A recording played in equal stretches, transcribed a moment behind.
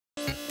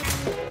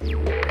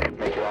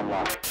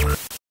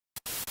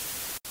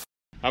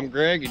I'm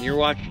Greg, and you're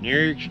watching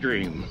Erie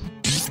Extreme.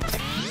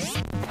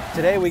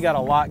 Today we got a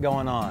lot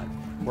going on.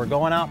 We're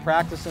going out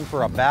practicing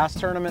for a bass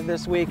tournament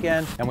this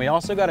weekend, and we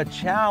also got a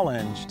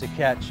challenge to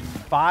catch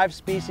 5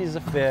 species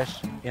of fish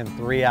in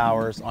 3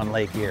 hours on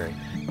Lake Erie.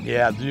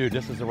 Yeah, dude,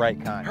 this is the right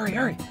kind. Hurry,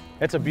 hurry.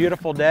 It's a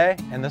beautiful day,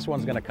 and this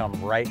one's gonna come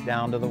right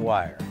down to the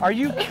wire. Are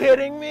you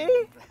kidding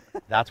me?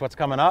 That's what's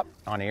coming up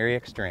on Erie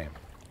Extreme.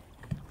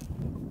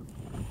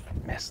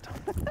 Missed him.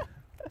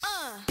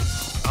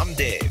 I'm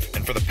Dave,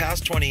 and for the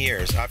past 20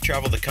 years, I've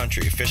traveled the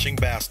country fishing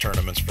bass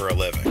tournaments for a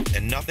living,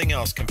 and nothing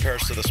else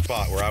compares to the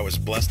spot where I was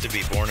blessed to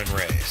be born and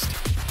raised.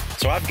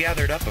 So I've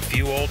gathered up a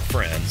few old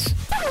friends.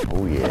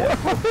 Oh yeah.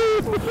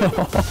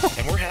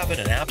 And we're having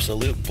an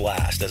absolute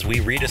blast as we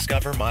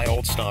rediscover my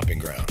old stomping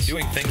grounds,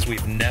 doing things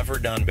we've never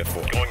done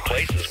before, going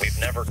places we've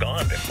never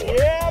gone before.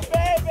 Yeah,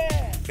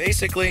 baby!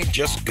 Basically,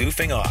 just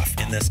goofing off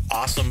in this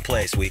awesome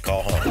place we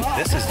call home.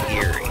 This is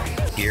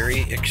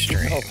Erie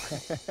Extreme.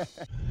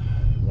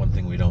 One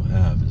thing we don't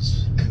have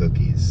is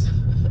cookies.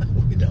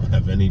 We don't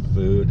have any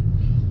food,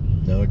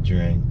 no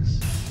drinks.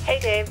 Hey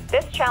Dave,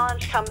 this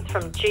challenge comes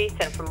from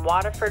Jason from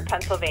Waterford,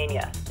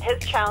 Pennsylvania. His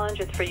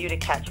challenge is for you to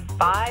catch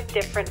 5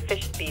 different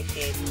fish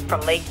species from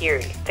Lake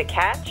Erie. To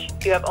catch,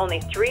 you have only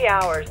 3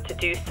 hours to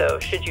do so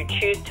should you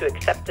choose to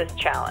accept this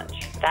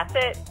challenge. That's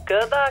it.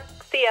 Good luck.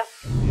 See ya.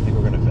 You think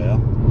we're gonna fail?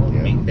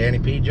 Yeah. Meeting Danny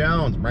P.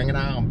 Jones, bring it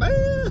on.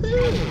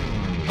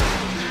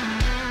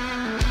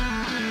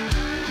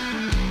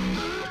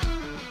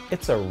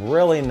 It's a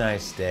really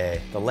nice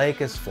day. The lake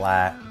is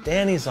flat.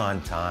 Danny's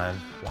on time.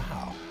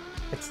 Wow,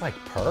 it's like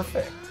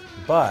perfect.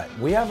 But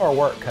we have our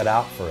work cut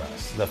out for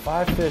us. The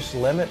 5 fish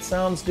limit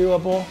sounds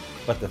doable,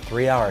 but the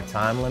 3-hour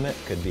time limit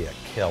could be a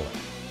killer.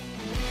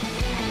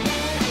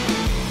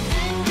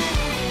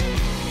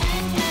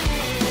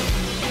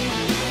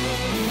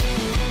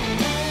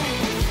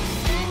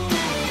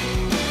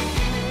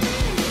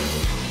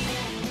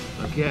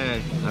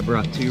 Okay, I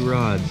brought 2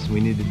 rods.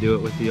 We need to do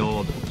it with the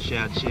old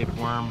shad-shaped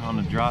worm on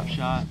the drop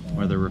shot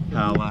or the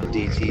Rapala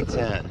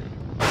DT10.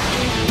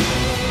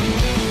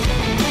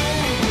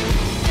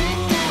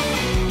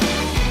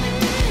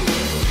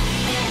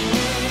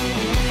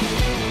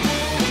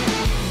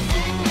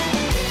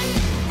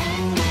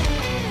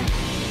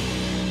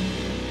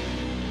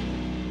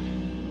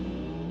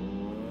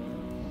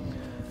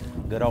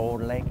 Good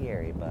old Lake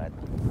Erie, bud.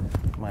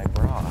 My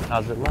bra.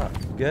 How's it look?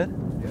 Good?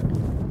 Yeah.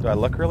 Do I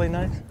look really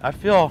nice? I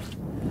feel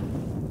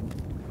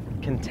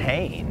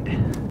contained.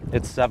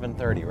 It's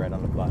 7:30 right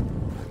on the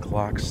button.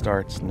 Clock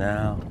starts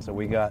now. So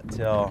we got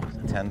till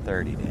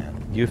 10:30,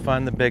 Dan. You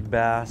find the big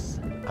bass,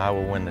 I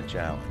will win the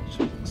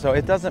challenge. So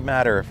it doesn't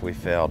matter if we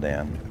fail,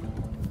 Dan.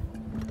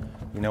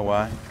 You know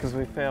why? Because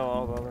we fail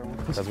all the other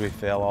ones. Because we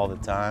fail all the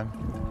time.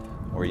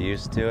 We're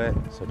used to it,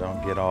 so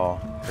don't get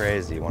all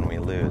crazy when we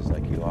lose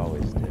like you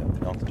always do.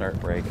 Don't start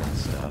breaking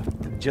stuff.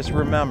 Just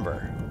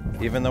remember,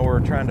 even though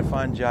we're trying to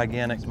find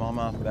gigantic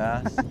smallmouth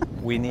bass,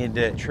 we need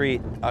to treat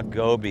a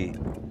goby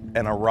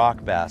and a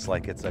rock bass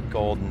like it's a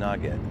gold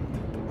nugget,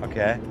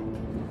 okay?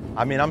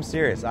 I mean, I'm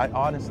serious. I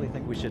honestly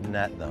think we should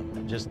net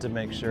them just to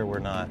make sure we're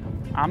not.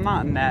 I'm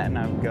not netting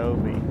a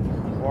goby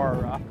or a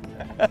rock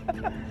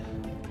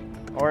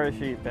or a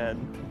sheephead.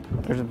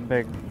 There's a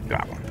big one.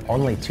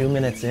 Only 2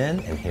 minutes in,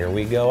 and here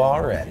we go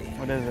already.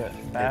 What is it?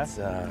 Bass?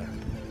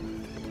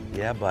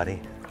 Yeah,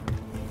 buddy.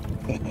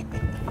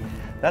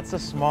 That's the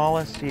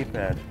smallest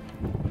sheephead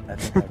I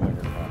think I've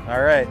ever caught.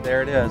 All right,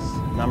 there it is.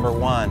 Number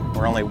 1.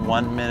 We're only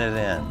 1 minute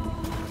in.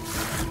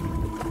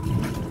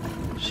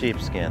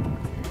 Sheepskin.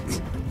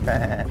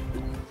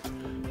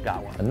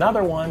 Got one.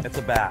 Another one. It's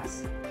a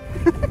bass.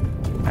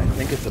 I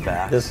think it's a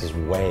bass. This is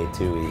way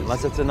too easy.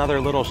 Unless it's another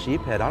little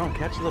sheephead. I don't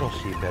catch little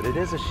sheephead. It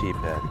is a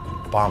sheephead.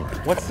 Bummer.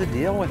 What's the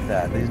deal with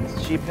that? These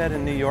sheephead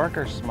in New York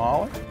are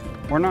smaller?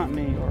 We're not in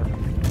New York.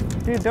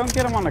 Dude, don't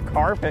get them on the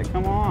carpet.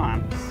 Come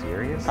on.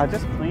 Serious? I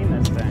just cleaned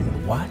this thing.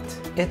 What?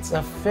 It's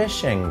a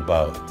fishing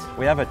boat.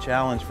 We have a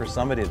challenge for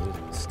somebody to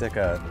stick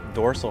a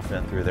dorsal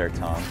fin through their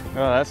tongue.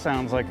 Oh, that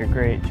sounds like a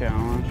great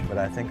challenge. But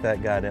I think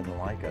that guy didn't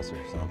like us or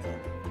something.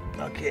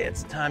 Okay,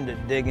 it's time to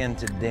dig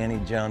into Danny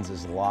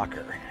Jones's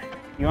locker.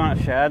 You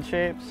want shad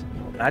shapes?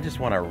 I just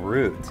want to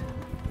root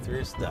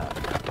through stuff.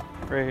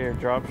 Right here,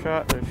 drop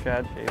shot, there's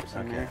shad shapes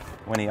in here.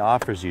 When he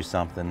offers you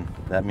something,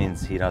 that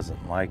means he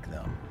doesn't like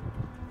them.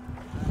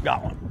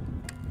 Got one.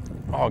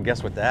 Oh,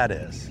 guess what that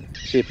is?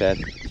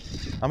 Sheephead.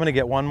 I'm gonna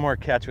get one more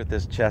catch with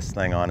this chest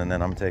thing on and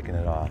then I'm taking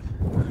it off.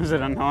 Is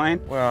it annoying?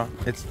 Well,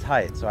 it's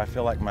tight, so I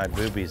feel like my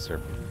boobies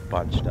are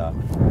bunched up.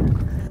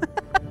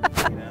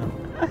 You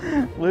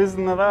know?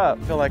 Loosen it up.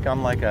 I feel like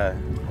I'm like a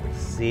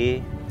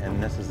C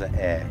and this is an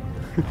A.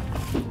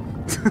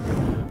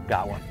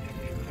 Got one.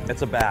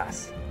 It's a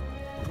bass.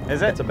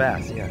 Is it? It's a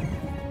bass, yeah.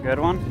 Good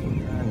one?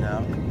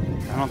 No.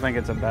 I don't think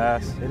it's a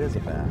bass. It is a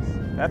bass.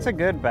 That's a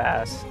good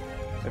bass,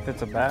 if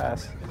it's a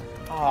bass.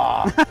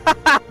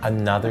 Aw.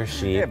 Another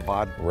sheep? Yeah,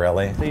 bud.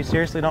 Really? So you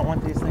seriously don't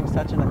want these things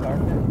touching the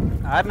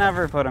carpet? I'd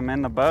never put them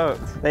in the boat.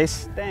 They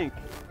stink.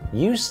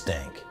 You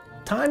stink.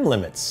 Time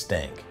limits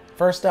stink.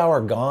 First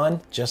hour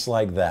gone, just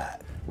like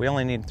that. We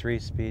only need 3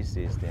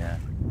 species, Dan.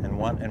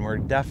 And we're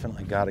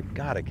definitely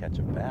gotta catch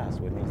a bass,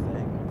 wouldn't you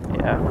think?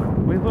 Yeah,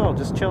 we will.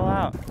 Just chill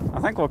out. I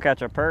think we'll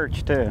catch a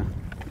perch too.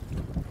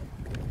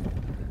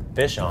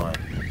 Fish on.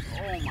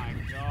 Oh my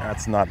God.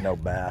 That's not no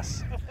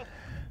bass.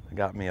 I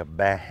got me a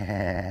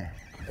bass.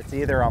 It's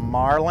either a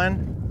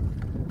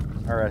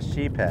marlin or a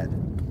sheephead.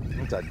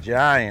 It's a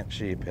giant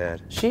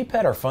sheephead.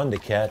 Sheephead are fun to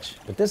catch,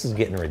 but this is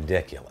getting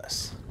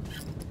ridiculous.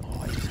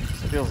 Oh, it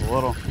feels a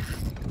little.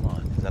 Come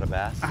on, is that a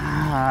bass?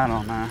 I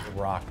don't know.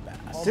 Rock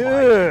bass.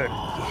 Dude.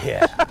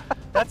 Yeah.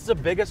 That's the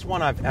biggest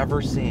one I've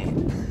ever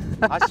seen.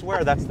 I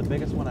swear that's the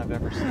biggest one I've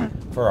ever seen.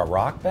 For a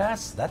rock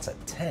bass, that's a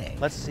tank.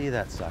 Let's see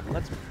that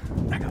sucker.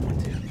 I got one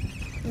too.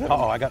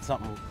 Oh, I got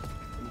something.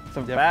 It's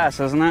a bass,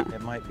 isn't it?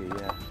 It might be,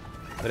 yeah.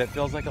 But it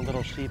feels like a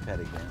little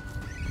sheephead again.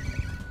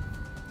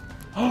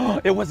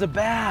 Oh, it was a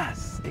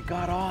bass. It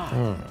got off.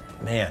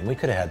 Man, we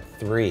could have had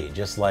 3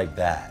 just like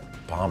that.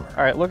 Bummer.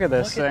 All right, look at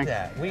this Look thing.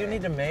 at that. We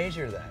need to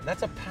measure that.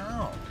 That's a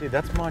pound. Dude,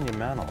 that's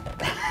monumental.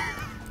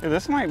 Dude,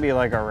 this might be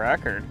like a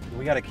record.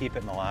 We got to keep it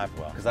in the live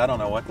well because I don't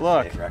know what the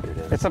Look, state record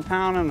is. it's 1.25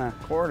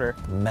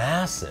 pounds.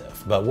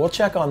 Massive, but we'll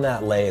check on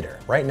that later.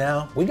 Right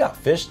now, we got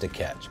fish to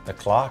catch. The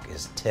clock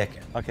is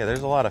ticking. Okay,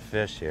 there's a lot of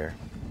fish here.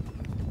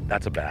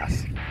 That's a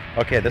bass.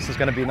 Okay, this is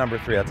gonna be number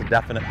 3. That's a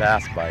definite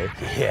bass bite.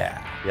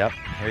 Yeah. Yep,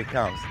 here he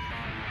comes.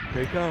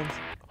 Here he comes.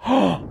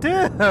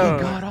 Dude! He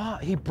got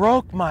off. He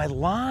broke my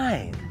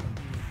line.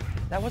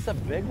 That was a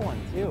big one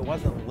too. It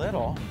wasn't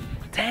little.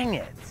 Dang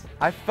it.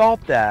 I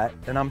felt that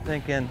and I'm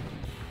thinking,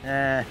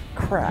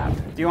 crap.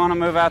 Do you want to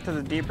move out to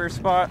the deeper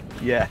spot?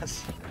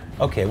 Yes.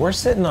 Okay, we're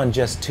sitting on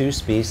just 2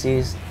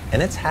 species,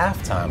 and it's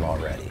halftime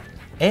already.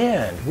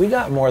 And we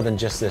got more than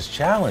just this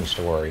challenge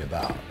to worry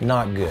about.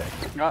 Not good.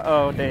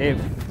 Uh-oh,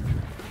 Dave.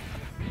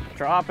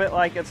 Drop it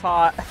like it's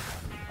hot.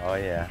 Oh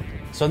yeah.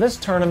 So this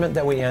tournament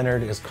that we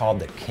entered is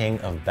called the King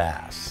of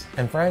Bass.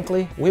 And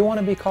frankly, we want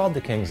to be called the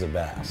Kings of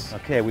Bass.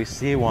 Okay, we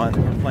see one.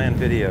 We're playing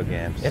video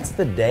games. It's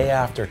the day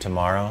after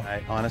tomorrow,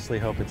 I honestly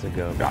hope it's a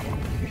go.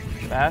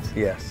 Bass?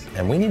 Yes.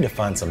 and we need to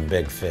find some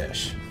big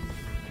fish.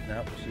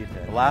 Nope,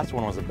 sheephead. The last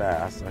one was a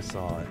bass. I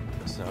saw it.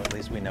 So at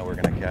least we know we're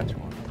gonna catch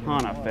one.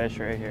 Ton of fish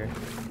right here.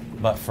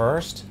 But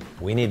first,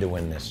 we need to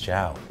win this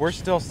challenge. We're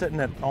still sitting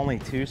at only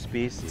 2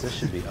 species. This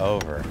should be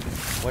over.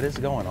 What is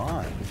going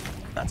on?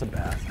 That's a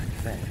bass, I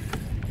think.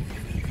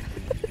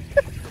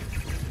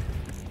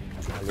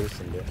 I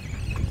loosened it.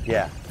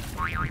 Yeah.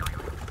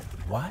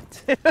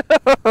 What?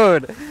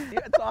 Dude! Yeah,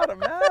 it's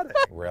automatic.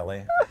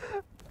 Really?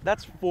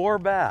 That's 4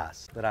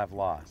 bass that I've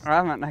lost. I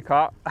haven't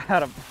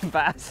had a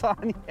bass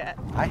on yet.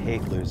 I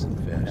hate losing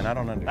fish, and I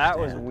don't understand. That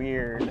was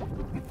weird.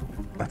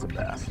 That's a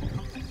bass.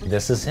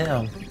 This is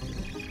him.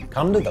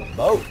 Come to the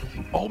boat.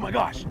 Oh my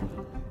gosh.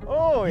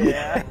 Oh,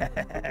 yeah.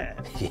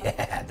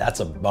 Yeah, that's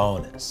a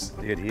bonus.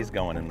 Dude, he's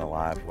going in the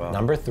live well.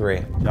 Number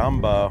 3.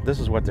 Jumbo. This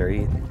is what they're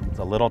eating. It's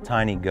a little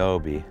tiny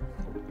goby.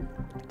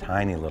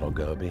 Tiny little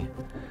goby.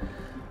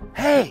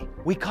 Hey,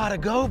 we caught a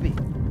goby.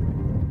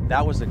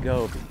 That was a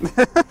goby.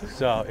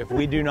 So if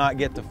we do not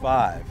get to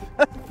 5,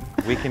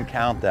 we can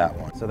count that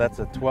one. So that's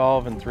a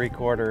 12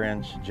 3/4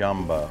 inch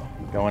jumbo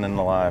going in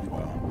the live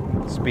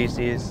well.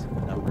 Species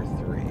number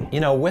 3. You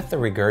know, with the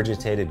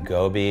regurgitated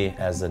goby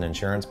as an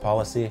insurance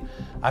policy,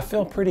 I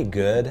feel pretty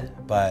good,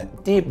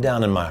 but deep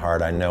down in my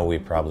heart, I know we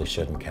probably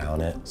shouldn't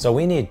count it. So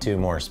we need 2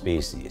 more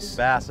species.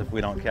 Bass, if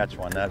we don't catch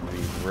one, that'd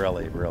be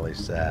really, really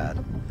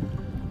sad.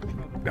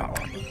 Got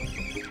one.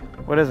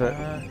 What is it?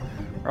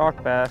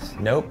 Rock bass.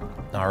 Nope,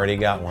 already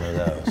got one of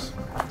those.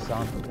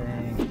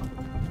 Something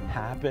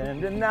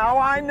happened and now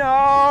I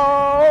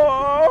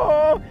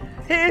know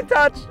he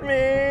touched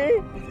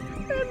me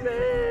and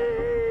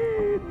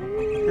made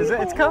me.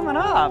 It's coming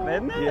up,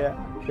 isn't it? Yeah,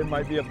 it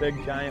might be a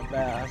big giant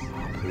bass.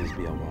 Please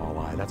be a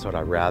walleye. That's what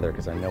I'd rather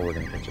because I know we're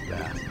gonna catch a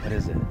bass. What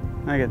is it?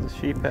 I get the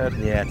sheephead.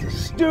 Yeah, it's a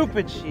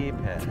stupid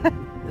sheephead.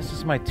 This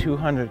is my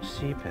 200th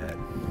sheephead.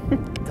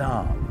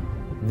 Dumb.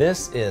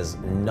 This is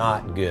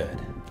not good.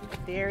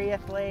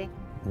 Seriously?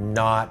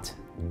 Not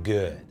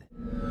good.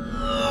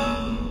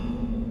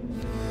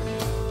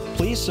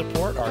 Please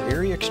support our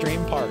Erie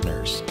Extreme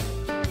partners.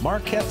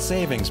 Marquette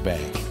Savings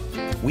Bank.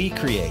 We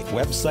create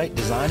website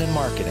design and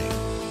marketing.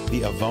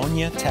 The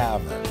Avonia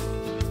Tavern.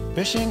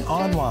 Fishing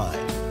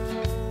Online.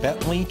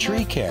 Bentley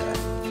Tree Care.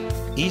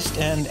 East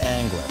End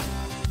Angler.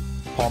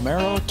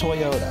 Palmero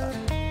Toyota.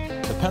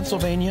 The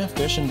Pennsylvania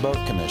Fish and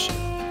Boat Commission.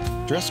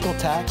 Driscoll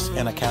Tax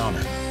and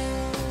Accounting.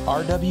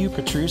 R.W.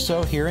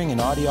 Petruso Hearing and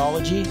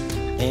Audiology,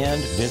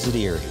 and Visit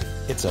Erie.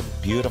 It's a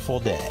beautiful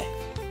day.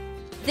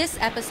 This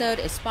episode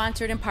is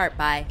sponsored in part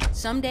by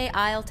Someday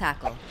I'll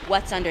Tackle.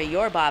 What's under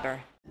your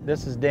bobber?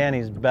 This is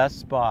Danny's best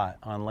spot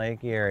on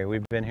Lake Erie.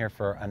 We've been here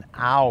for an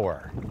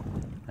hour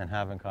and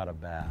haven't caught a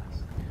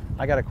bass.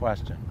 I got a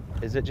question.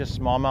 Is it just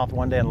smallmouth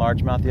one day and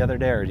largemouth the other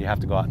day, or do you have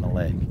to go out in the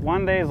lake?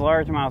 One day is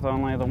largemouth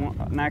only. The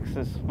next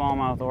is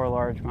smallmouth or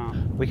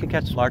largemouth. We could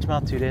catch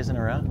largemouth 2 days in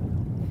a row?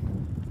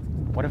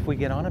 What if we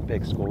get on a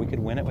big school? We could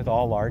win it with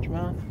all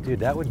largemouth? Dude,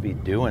 that would be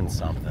doing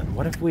something.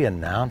 What if we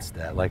announced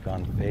that, like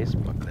on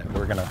Facebook, that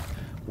we're gonna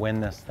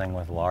win this thing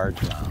with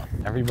largemouth?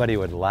 Everybody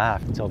would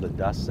laugh until the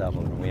dust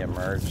settled and we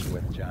emerged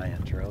with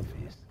giant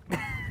trophies.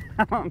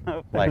 I don't know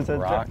if Like there's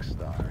rock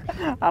stars.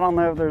 I don't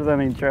know if there's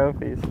any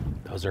trophies.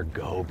 Those are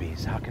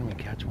gobies. How can we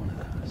catch one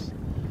of those?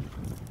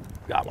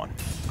 Got one.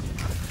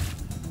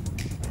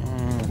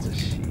 It's a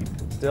sheep.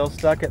 Still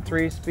stuck at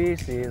 3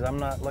 species. I'm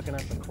not looking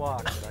at the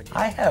clock.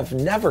 I have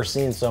never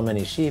seen so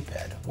many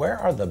sheephead. Where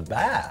are the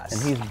bass?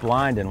 And he's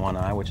blind in one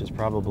eye, which is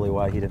probably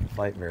why he didn't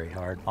fight very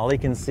hard. All he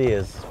can see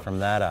is from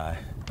that eye.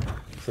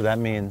 So that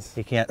means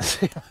he can't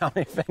see how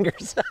many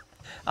fingers.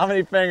 How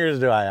many fingers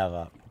do I have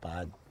up,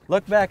 bud?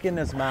 Look back in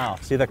his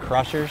mouth. See the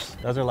crushers?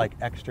 Those are like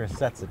extra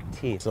sets of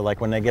teeth. So like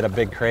when they get a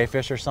big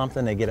crayfish or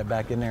something, they get it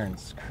back in there and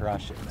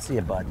crush it. See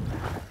ya, bud.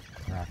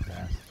 Rock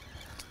bass.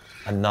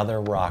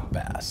 Another rock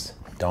bass.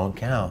 Don't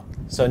count.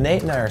 So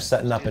Nate and I are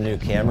setting up a new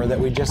camera that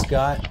we just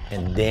got,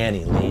 and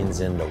Danny leans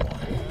into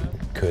one.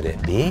 Could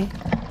it be?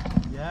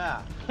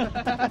 Yeah.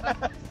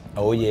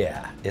 Oh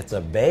yeah, it's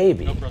a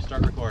baby GoPro,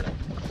 start recording.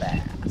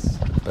 bass.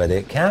 But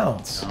it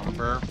counts.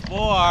 Number 4.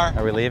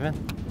 Are we leaving?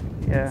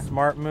 Yeah.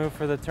 Smart move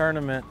for the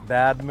tournament,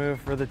 bad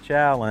move for the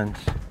challenge.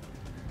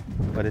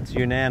 But it's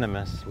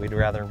unanimous. We'd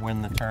rather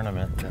win the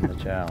tournament than the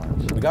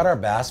challenge. We got our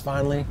bass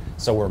finally,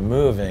 so we're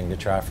moving to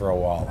try for a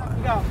walleye.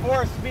 We got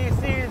 4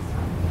 species.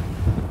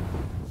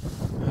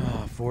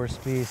 Oh, 4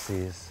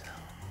 species.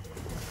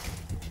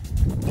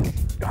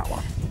 Got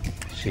one.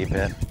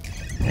 Sheephead.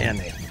 Man,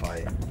 they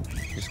fight.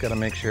 Just gotta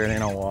make sure it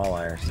ain't a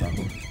walleye or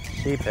something.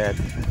 Sheephead.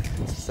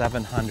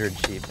 700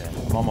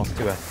 sheephead. I'm almost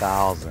to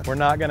 1,000. We're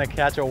not gonna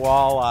catch a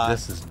walleye.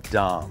 This is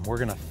dumb. We're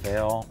gonna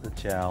fail the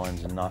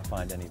challenge and not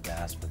find any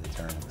bass for the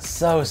tournament.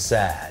 So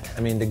sad.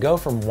 I mean, to go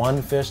from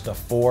 1 fish to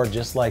 4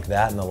 just like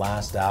that in the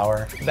last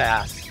hour,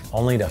 Bass.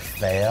 only to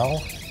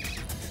fail?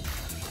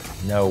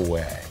 No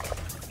way.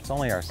 It's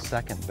only our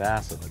 2nd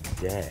bass of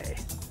the day.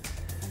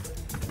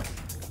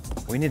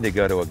 We need to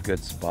go to a good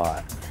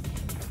spot.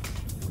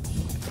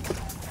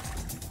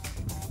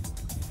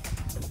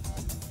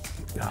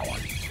 Got one.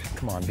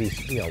 Come on, be a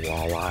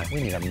walleye.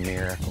 We need a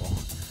miracle.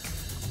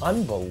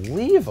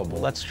 Unbelievable.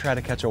 Let's try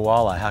to catch a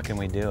walleye. How can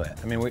we do it?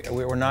 I mean,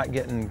 we're not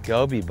getting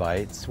goby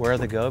bites. Where are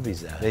the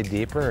gobies at? Are they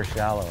deeper or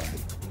shallower?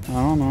 I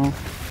don't know.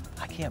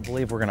 I can't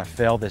believe we're gonna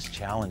fail this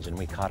challenge and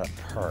we caught a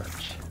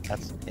perch.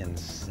 That's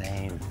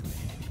insane to me.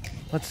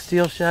 Let's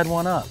steel shad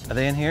one up. Are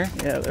they in here?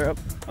 Yeah, they're up.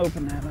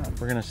 Open that up.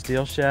 We're gonna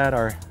steel shad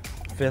our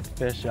 5th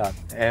fish up.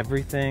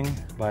 Everything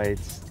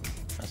bites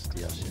a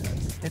steel shad.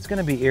 It's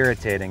gonna be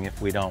irritating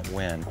if we don't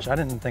win. I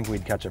didn't think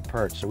we'd catch a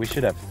perch, so we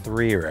should have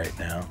 3 right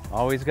now.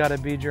 Always gotta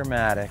be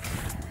dramatic.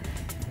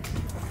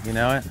 You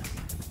know it?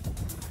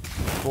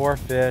 4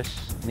 fish,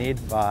 need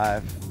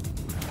 5.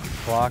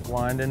 Clock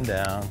winding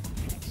down.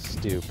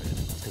 Stupid,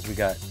 because we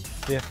got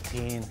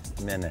 15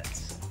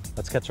 minutes.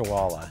 Let's catch a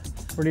walleye.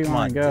 Where do you Come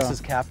want on, to go? this is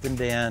Captain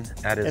Dan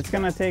at his It's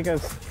going to take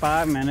us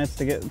 5 minutes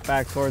to get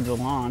back towards the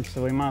launch,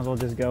 so we might as well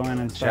just go in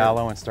and start.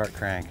 shallow and start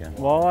cranking.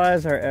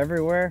 Walleyes are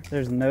everywhere.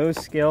 There's no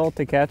skill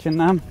to catching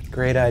them.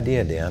 Great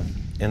idea, Dan.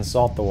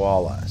 Insult the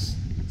walleyes.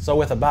 So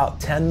with about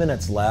 10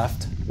 minutes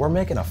left, we're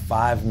making a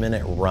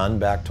 5-minute run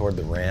back toward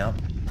the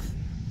ramp.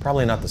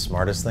 Probably not the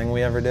smartest thing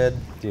we ever did.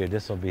 Dude,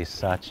 this will be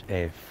such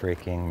a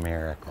freaking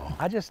miracle.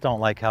 I just don't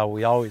like how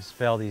we always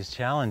fail these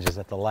challenges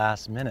at the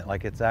last minute.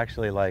 Like it's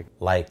actually like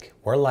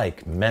We're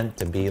meant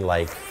to be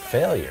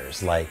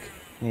failures.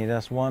 need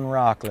us 1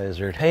 rock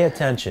lizard. Pay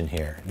attention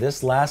here.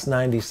 This last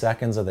 90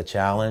 seconds of the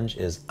challenge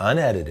is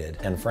unedited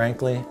and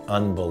frankly,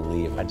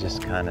 unbelievable. I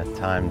just kind of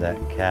timed that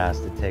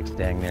cast. It takes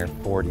dang near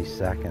 40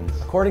 seconds.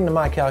 According to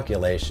my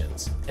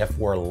calculations, if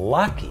we're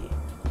lucky,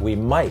 we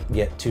might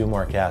get 2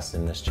 more casts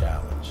in this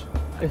challenge.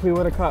 If we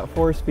would have caught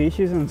 4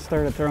 species and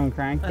started throwing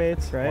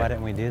crankbaits, right? Why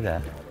didn't we do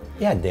that?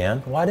 Yeah, Dan,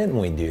 why didn't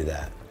we do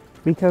that?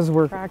 Because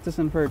we're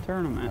practicing for a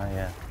tournament. Oh,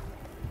 yeah.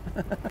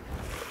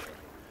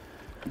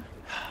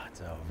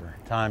 It's over.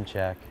 Time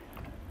check.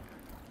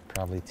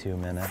 Probably 2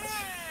 minutes.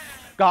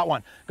 Got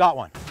one. Got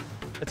one.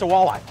 It's a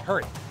walleye.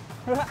 Hurry.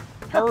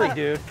 Hurry,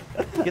 dude.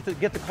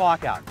 Get the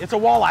clock out. It's a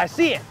walleye. I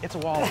see it. It's a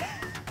walleye.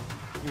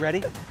 You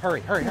ready? Hurry,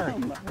 hurry, hurry.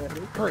 I'm not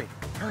ready. Hurry,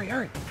 hurry,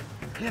 hurry.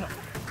 Get him.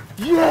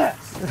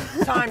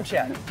 Yes! Time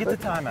check. Get the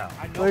time out.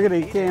 Look at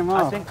it, he came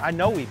off. I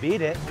know we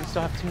beat it. We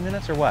still have 2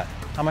 minutes or what?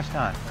 How much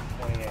time?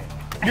 28.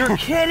 You're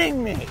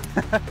kidding me!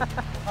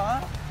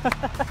 Huh?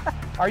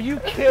 Are you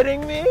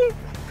kidding me?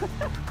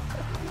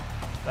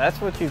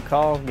 That's what you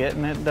call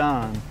getting it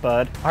done,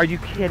 bud. Are you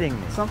kidding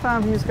me?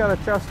 Sometimes you just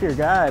gotta trust your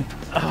guide.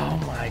 Oh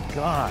my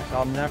gosh,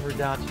 I'll never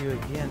doubt you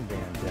again,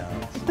 Dan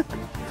Jones.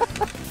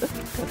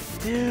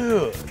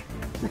 Dude.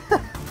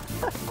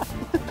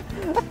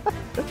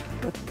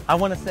 I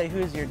want to say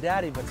who's your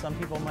daddy, but some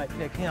people might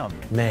pick him.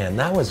 Man,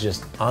 that was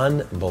just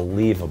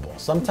unbelievable.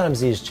 Sometimes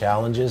these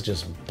challenges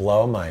just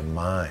blow my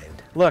mind.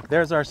 Look,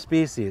 there's our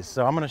species,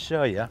 so I'm going to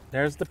show you.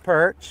 There's the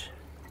perch,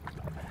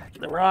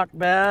 the rock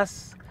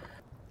bass.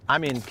 I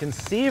mean,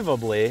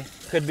 conceivably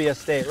could be a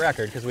state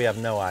record because we have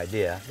no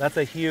idea. That's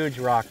a huge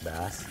rock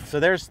bass. So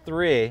there's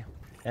 3,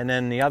 and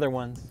then the other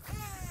ones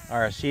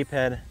are a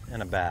sheephead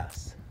and a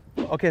bass.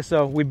 Okay,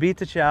 so we beat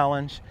the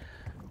challenge.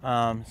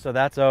 So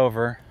that's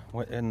over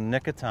in the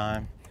nick of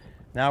time.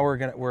 Now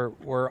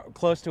we're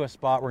close to a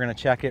spot. We're gonna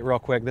check it real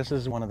quick. This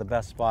is one of the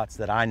best spots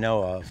that I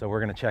know of. So we're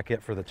gonna check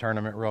it for the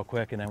tournament real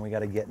quick, and then we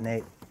gotta get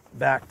Nate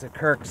back to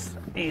Kirk's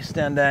East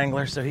End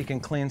Angler so he can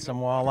clean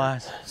some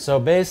walleyes. So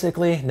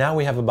basically, now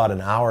we have about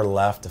an hour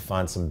left to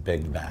find some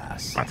big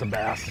bass. That's a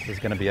bass. This is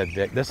gonna be a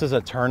big, this is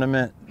a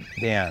tournament,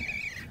 Dan.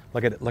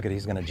 Look at it,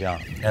 he's gonna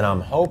jump. And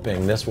I'm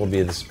hoping this will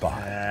be the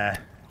spot.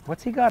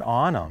 What's he got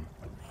on him?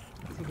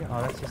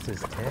 Oh, that's just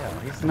his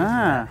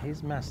tail.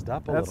 He's messed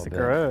up a little bit.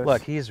 Gross.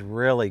 Look, he's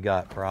really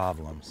got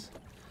problems.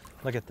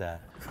 Look at that.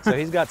 So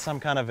he's got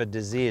some kind of a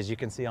disease you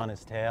can see on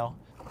his tail.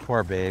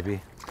 Poor baby.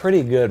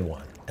 Pretty good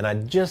one. And I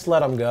just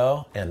let him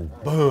go, and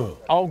boom.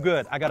 Oh,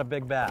 good. I got a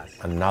big bass.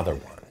 Another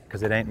one.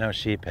 Because it ain't no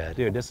sheephead.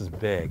 Dude, this is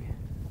big.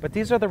 But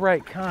these are the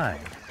right kind.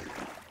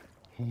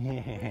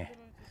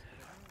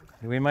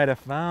 We might have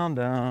found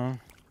them.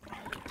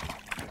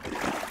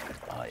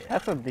 Oh, yeah.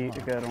 That's a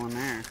good one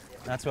there.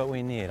 That's what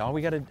we need. All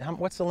we got to,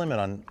 what's the limit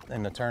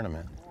in the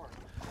tournament?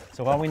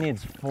 So all we need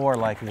is 4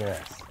 like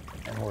this,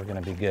 and we're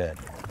gonna be good.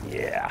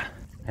 Yeah.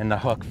 And the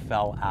hook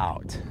fell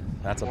out.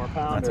 That's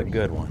a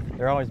good one.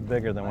 They're always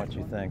bigger than what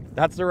you think.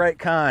 That's the right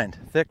kind.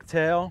 Thick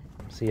tail.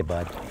 See you,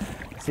 bud.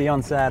 See you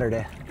on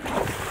Saturday.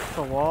 It's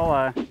a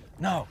walleye.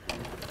 No.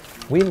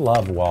 We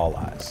love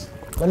walleyes.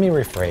 Let me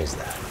rephrase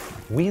that.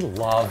 We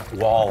love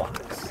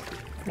walleyes.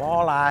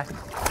 Walleye.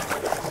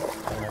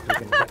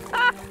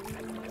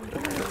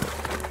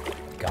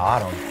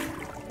 Got him.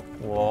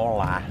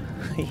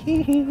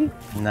 Walleye.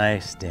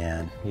 Nice,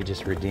 Dan. You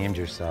just redeemed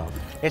yourself.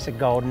 It's a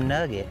golden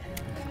nugget.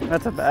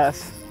 That's a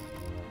bass.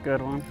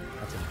 Good one.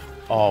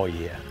 Oh,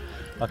 yeah.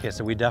 Okay,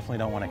 so we definitely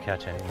don't want to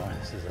catch anymore.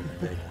 This is a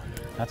big one.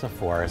 That's a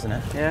 4, isn't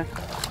it? Yeah.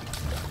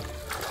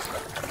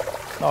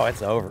 Oh,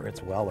 it's over.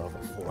 It's well over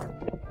 4.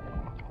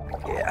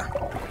 Yeah.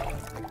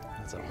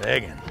 That's a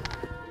big one.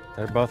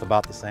 They're both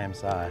about the same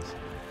size.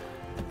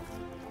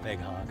 Big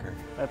honker.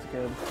 That's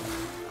good.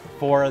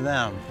 4 of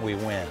them, we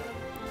win.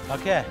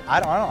 Okay,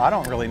 I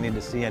don't really need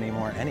to see any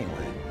more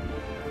anyway.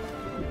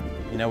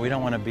 You know, we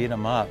don't want to beat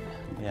them up.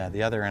 Yeah,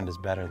 the other end is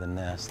better than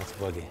this. Let's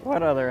boogie.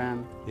 What other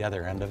end? The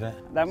other end of it.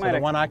 That so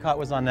the one I caught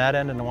was on that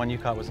end, and the one you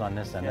caught was on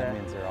this end. Yeah. That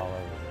means they're all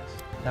over this.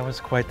 That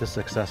was quite the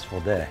successful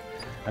day.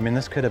 I mean,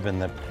 this could have been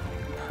the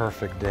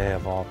perfect day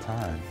of all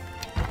time,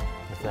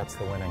 if that's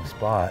the winning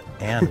spot,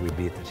 and we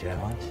beat the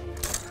challenge.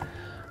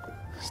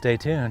 Stay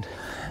tuned.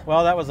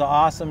 Well, that was an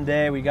awesome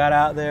day. We got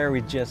out there, we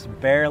just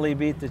barely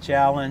beat the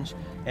challenge,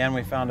 and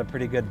we found a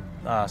pretty good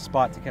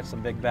spot to catch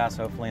some big bass,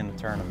 hopefully in the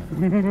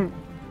tournament.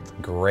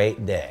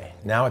 Great day.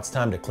 Now it's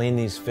time to clean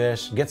these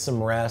fish, get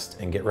some rest,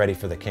 and get ready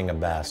for the King of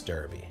Bass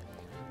Derby.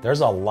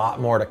 There's a lot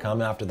more to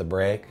come after the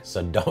break,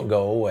 so don't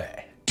go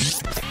away.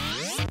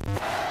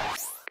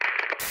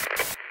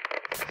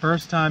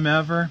 First time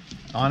ever.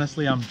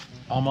 Honestly, I'm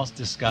almost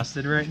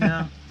disgusted right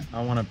now.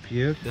 I want to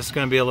puke. This is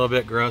going to be a little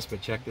bit gross,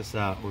 but check this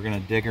out. We're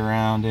going to dig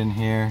around in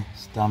here.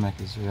 Stomach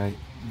is right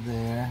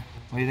there.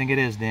 What do you think it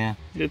is, Dan?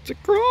 It's a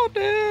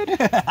crawdad.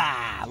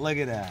 Look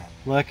at that.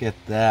 Look at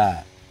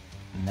that.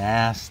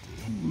 Nasty.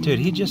 Dude,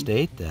 he just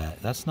ate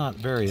that. That's not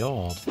very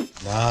old.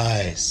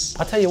 Nice.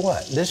 I'll tell you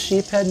what, this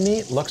sheephead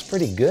meat looks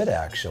pretty good,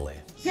 actually.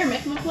 Here,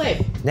 make him a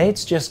plate.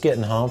 Nate's just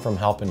getting home from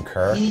helping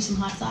Kirk. You need some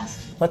hot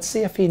sauce? Let's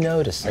see if he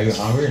notices. Are you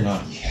hungry or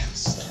not? Yeah,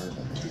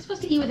 starving. He's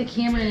supposed to eat with a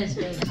camera in his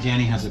face.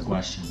 Danny has a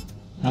question.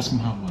 Ask him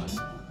how it was.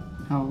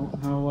 How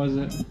was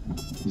it?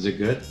 Is it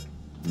good?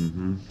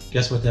 Mm-hmm.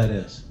 Guess what that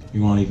is?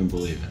 You won't even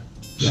believe it.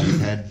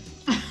 Sheephead.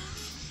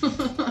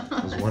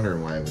 I was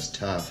wondering why it was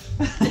tough.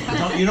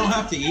 You don't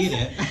have to eat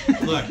it.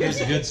 Look, here's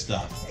the good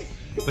stuff.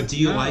 But do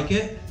you like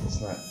it?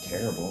 It's not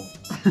terrible.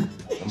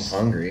 I'm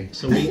hungry.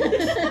 So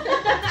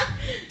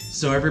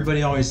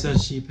everybody always says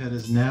sheephead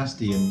is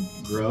nasty and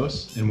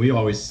gross, and we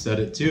always said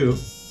it too,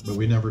 but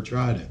we never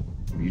tried it.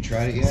 Have you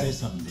tried it Say yet?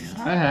 something, Dan.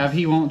 I have.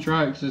 He won't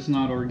try it because it's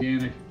not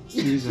organic.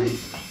 Season.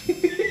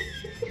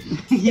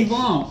 He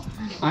won't.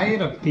 I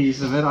ate a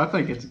piece of it. I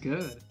think it's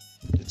good.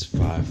 It's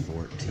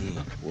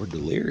 5:14. We're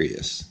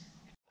delirious.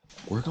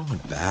 We're going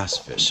bass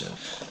fishing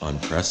on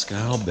Presque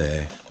Isle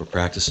Bay. We're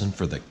practicing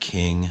for the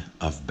King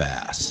of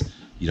Bass.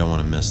 You don't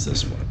want to miss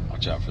this one.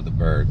 Watch out for the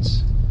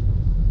birds.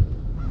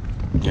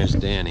 Here's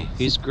Danny.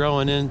 He's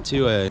growing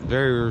into a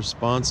very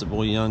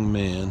responsible young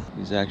man.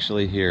 He's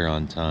actually here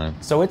on time.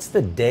 So it's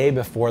the day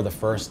before the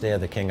first day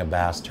of the King of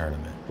Bass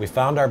tournament. We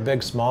found our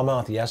big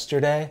smallmouth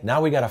yesterday. Now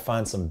we got to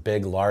find some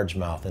big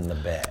largemouth in the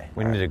bay.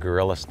 We need to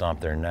gorilla stomp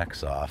their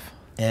necks off.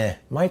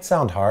 Might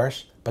sound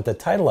harsh, but the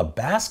title of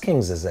Bass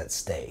Kings is at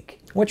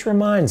stake. Which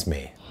reminds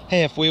me.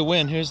 Hey, if we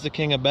win, who's the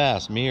King of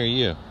Bass, me or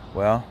you?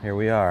 Well, here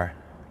we are,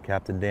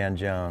 Captain Dan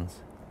Jones.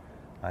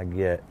 I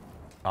get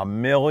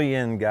 1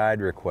 million guide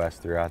requests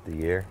throughout the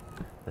year.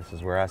 This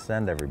is where I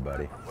send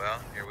everybody. Well,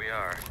 here we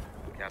are,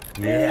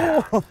 Captain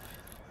Dan. Yeah.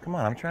 Come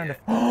on, I'm trying to.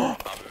 1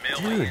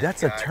 Dude,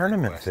 that's a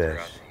tournament fish,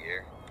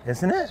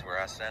 isn't it?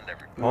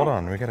 Hold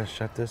on, we gotta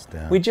shut this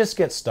down. We just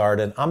get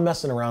started. I'm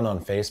messing around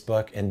on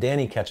Facebook, and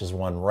Danny catches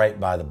one right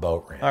by the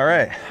boat ramp. All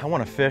right, I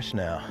want to fish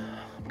now.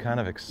 I'm kind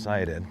of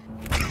excited.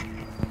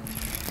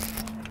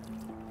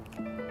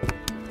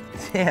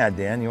 Yeah,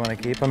 Dan, you want to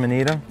keep them and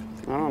eat them?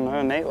 I don't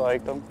know, Nate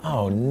liked them.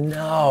 Oh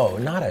no,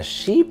 not a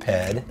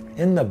sheephead.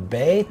 In the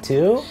bay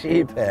too?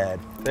 Sheephead,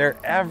 they're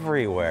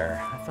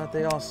everywhere. I thought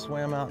they all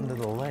swam out into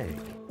the lake.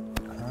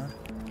 Huh?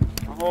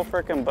 The whole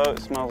freaking boat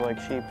smells like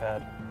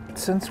sheephead.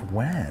 Since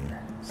when?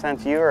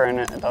 Since you were in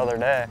it the other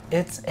day.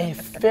 It's a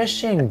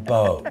fishing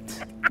boat.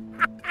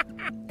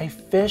 A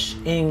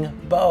fishing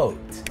boat.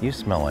 You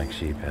smell like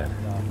sheephead.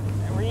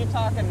 Were you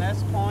talking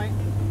this point?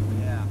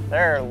 Yeah.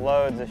 There are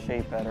loads of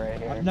sheephead right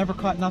here. I've never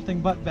caught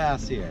nothing but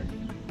bass here.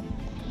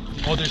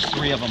 Oh, there's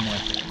 3 of them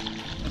with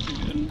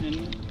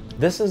it.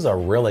 This is a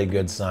really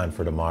good sign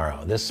for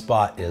tomorrow. This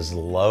spot is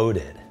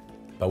loaded,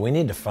 but we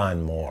need to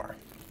find more.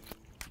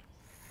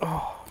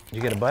 Oh, did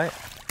you get a bite?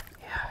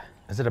 Yeah.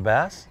 Is it a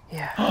bass?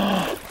 Yeah.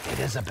 It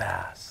is a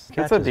bass.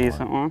 It's a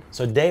decent one.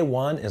 So day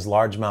 1 is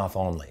largemouth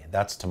only.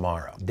 That's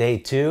tomorrow. Day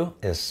 2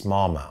 is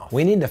smallmouth.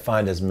 We need to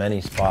find as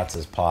many spots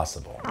as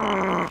possible.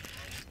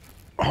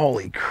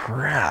 Holy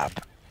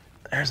crap.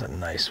 There's a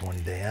nice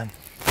one, Dan.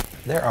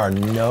 There are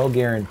no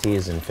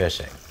guarantees in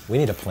fishing. We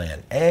need a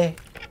plan A,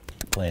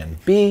 plan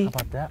B. How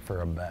about that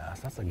for a bass?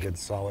 That's a good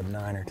solid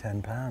 9 or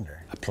 10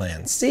 pounder. A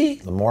plan C.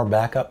 The more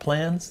backup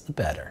plans, the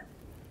better.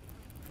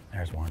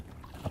 There's one.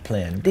 A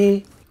plan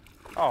D.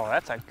 Oh,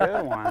 that's a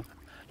good one.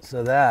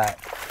 So that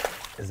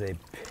is a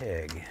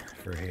pig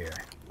for here.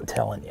 I'm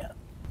telling you.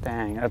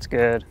 Dang, that's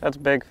good. That's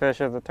big fish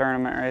of the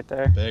tournament right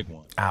there. Big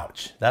one.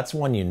 Ouch. That's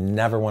one you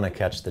never want to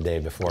catch the day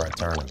before a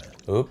tournament.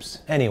 Oops.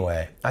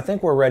 Anyway, I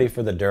think we're ready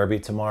for the derby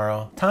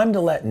tomorrow. Time to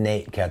let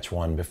Nate catch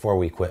one before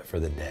we quit for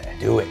the day.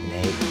 Do it,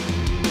 Nate.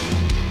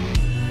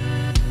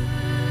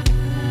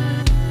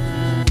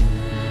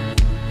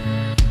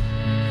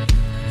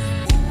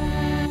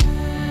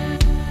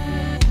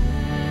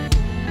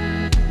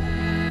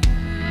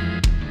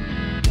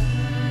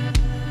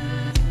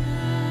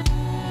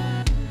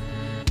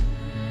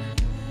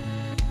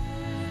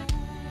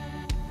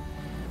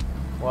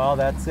 Well,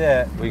 that's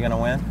it. We gonna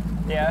win?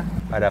 Yeah.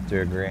 I'd have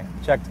to agree.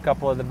 Checked a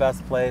couple of the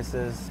best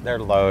places. They're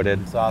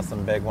loaded. Saw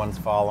some big ones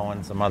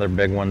following, some other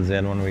big ones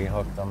in when we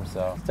hooked them,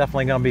 so it's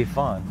definitely gonna be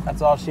fun.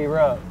 That's all she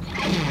wrote.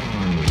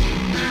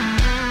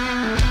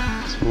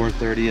 It's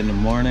 4:30 in the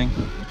morning.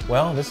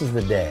 Well, this is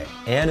the day.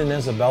 Ann and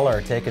Isabella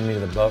are taking me to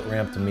the boat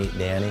ramp to meet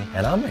Danny,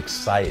 and I'm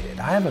excited.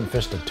 I haven't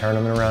fished a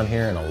tournament around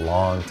here in a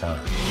long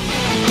time.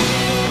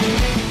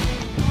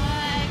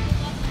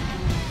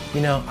 You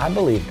know, I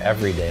believe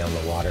every day on the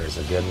water is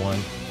a good one,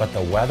 but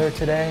the weather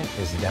today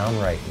is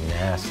downright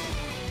nasty.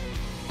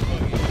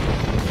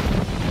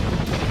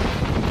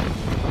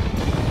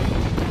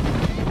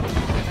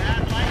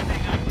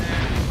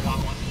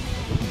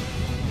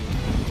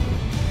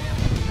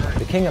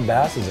 The King of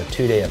Bass is a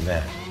 2-day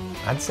event.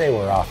 I'd say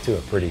we're off to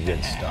a pretty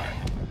good start.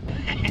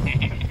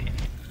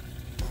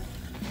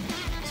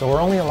 So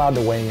we're only allowed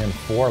to weigh in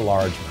 4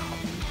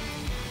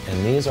 largemouth,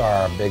 and these are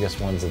our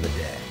biggest ones of the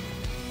day.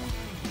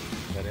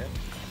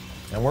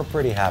 And we're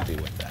pretty happy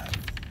with that.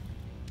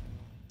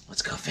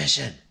 Let's go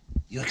fishing.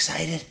 You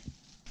excited?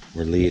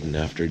 We're leading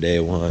after day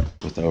 1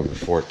 with over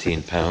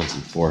 14 pounds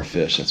and 4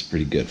 fish. That's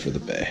pretty good for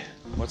the bay.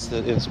 What's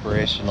the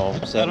inspirational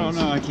sentence? I don't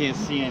know. I can't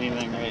see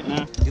anything right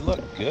now. You look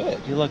good.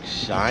 You look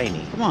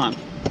shiny. Come on.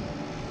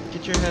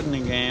 Get your head in the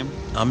game.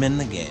 I'm in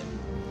the game.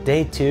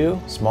 Day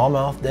 2,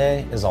 smallmouth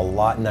day, is a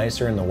lot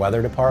nicer in the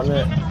weather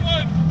department,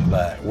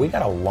 but we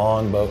got a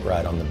long boat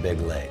ride on the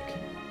big lake.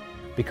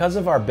 Because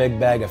of our big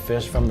bag of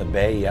fish from the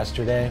bay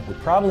yesterday, we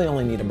probably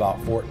only need about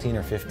 14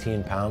 or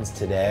 15 pounds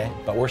today,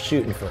 but we're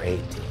shooting for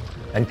 18.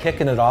 And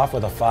kicking it off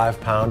with a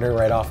 5-pounder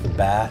right off the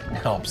bat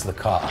helps the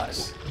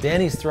cause.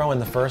 Danny's throwing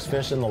the first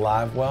fish in the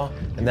live well,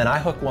 and then I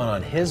hook one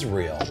on his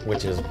reel,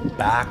 which is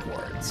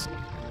backwards.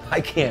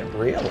 I can't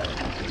reel it.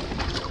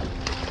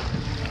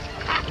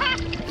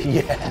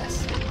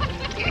 Yes.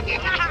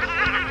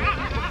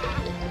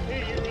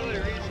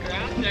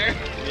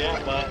 Yeah,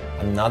 but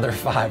Another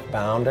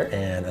 5-pounder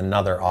and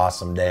another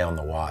awesome day on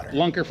the water.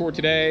 Lunker for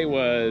today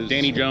was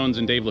Danny Jones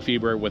and Dave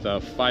Lefebre with a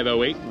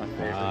 508. my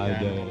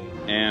favorite.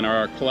 And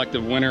our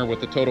collective winner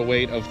with a total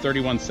weight of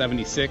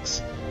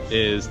 3176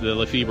 is the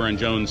Lefebre and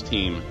Jones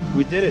team.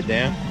 We did it,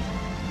 Dan.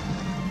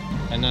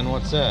 And then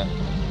what's that?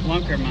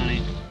 Lunker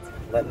money.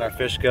 Letting our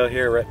fish go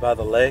here right by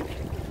the lake.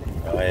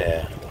 Oh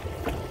yeah.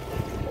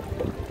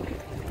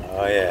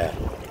 Oh yeah.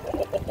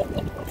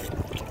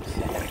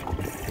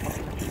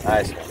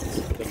 Nice ones.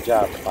 Good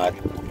job,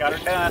 bud. Got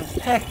her done.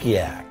 Heck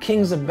yeah,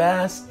 Kings of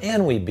Bass,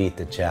 and we beat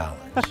the challenge.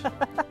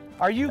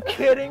 Are you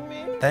kidding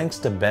me? Thanks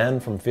to Ben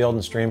from Field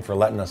and Stream for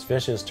letting us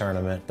fish his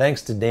tournament.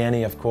 Thanks to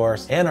Danny, of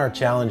course, and our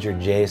challenger,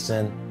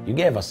 Jason. You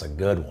gave us a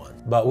good one.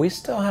 But we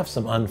still have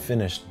some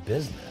unfinished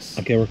business.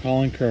 Okay, we're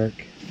calling Kirk.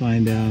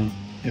 Find out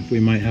if we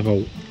might have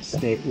a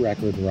state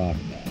record rock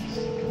bass.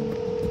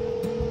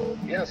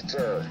 Yes,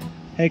 sir.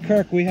 Hey,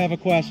 Kirk, we have a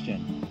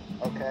question.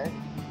 Okay.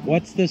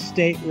 What's the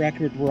state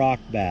record rock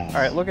bass?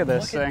 All right, look at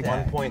this thing.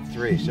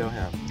 1.3, show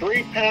him.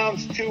 3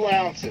 pounds, 2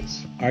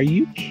 ounces. Are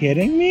you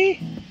kidding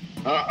me?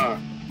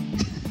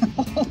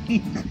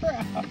 Holy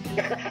crap.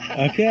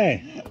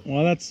 Okay,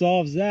 well that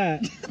solves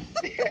that.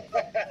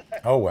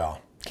 Oh well,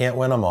 can't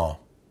win them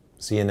all.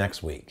 See you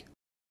next week.